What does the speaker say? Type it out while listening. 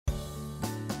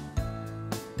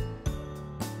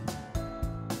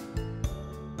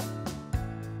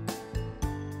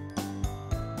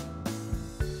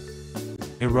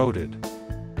Eroded.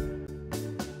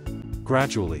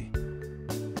 Gradually.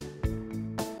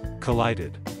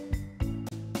 Collided.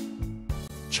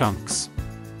 Chunks.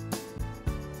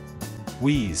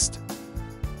 Wheezed.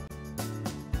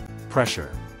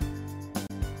 Pressure.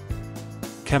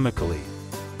 Chemically.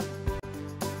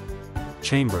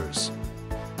 Chambers.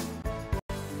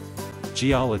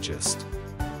 Geologist.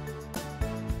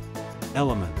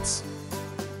 Elements.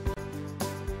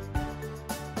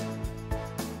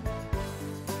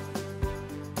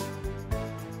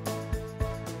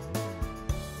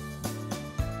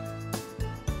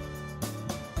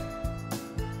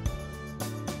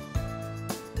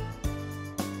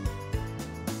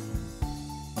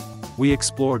 We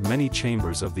explored many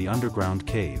chambers of the underground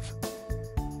cave.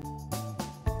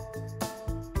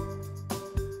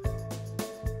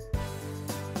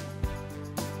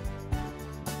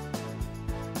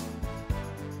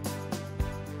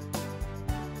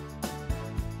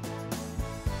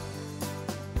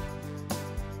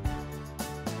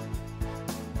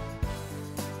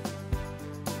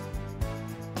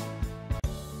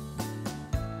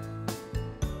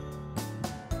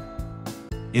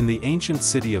 In the ancient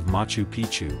city of Machu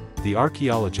Picchu, the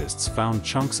archaeologists found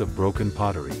chunks of broken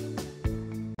pottery.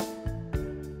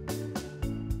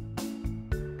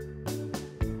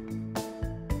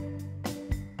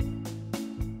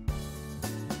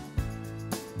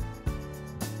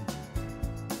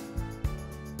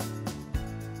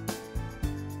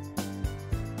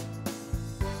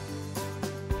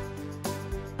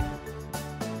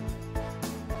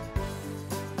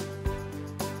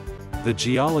 The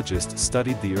geologist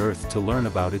studied the Earth to learn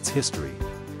about its history.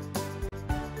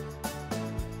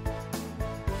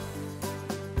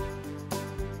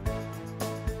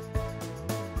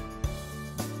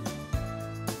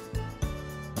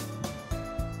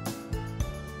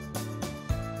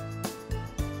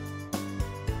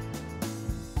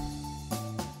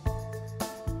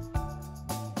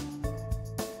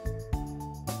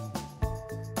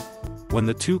 When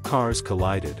the two cars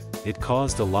collided, it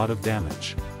caused a lot of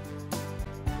damage.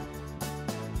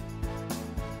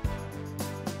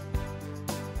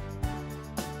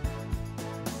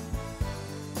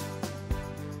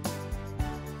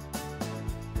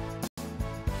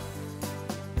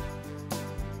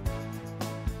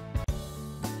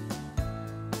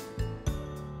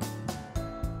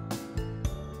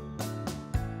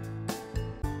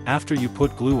 After you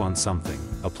put glue on something,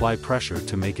 apply pressure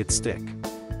to make it stick.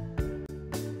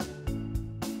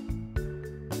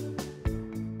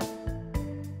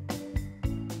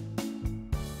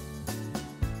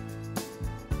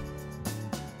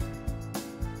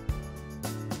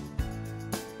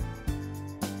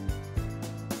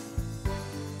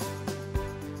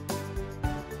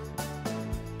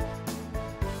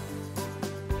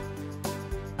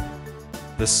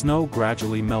 The snow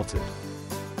gradually melted.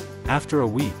 After a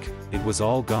week, it was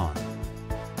all gone.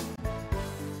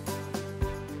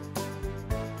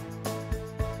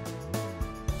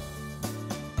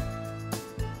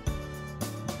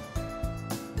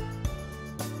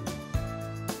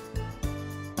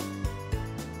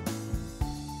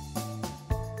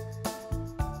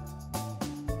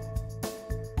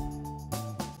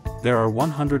 There are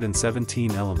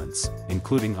 117 elements,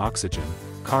 including oxygen,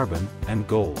 carbon, and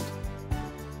gold.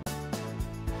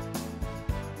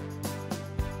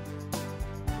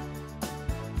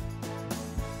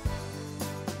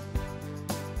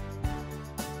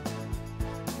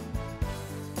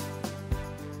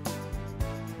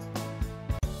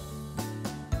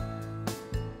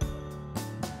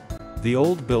 The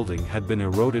old building had been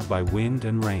eroded by wind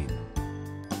and rain.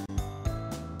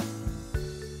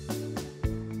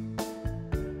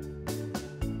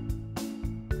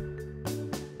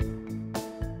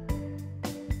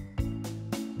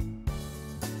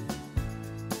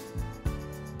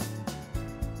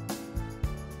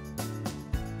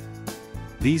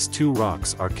 These two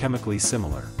rocks are chemically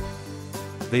similar.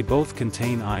 They both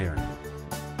contain iron.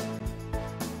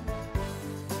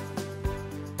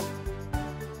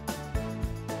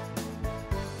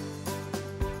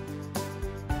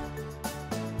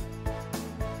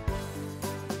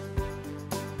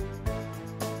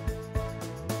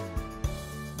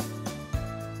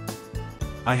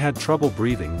 I had trouble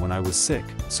breathing when I was sick,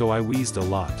 so I wheezed a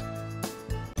lot.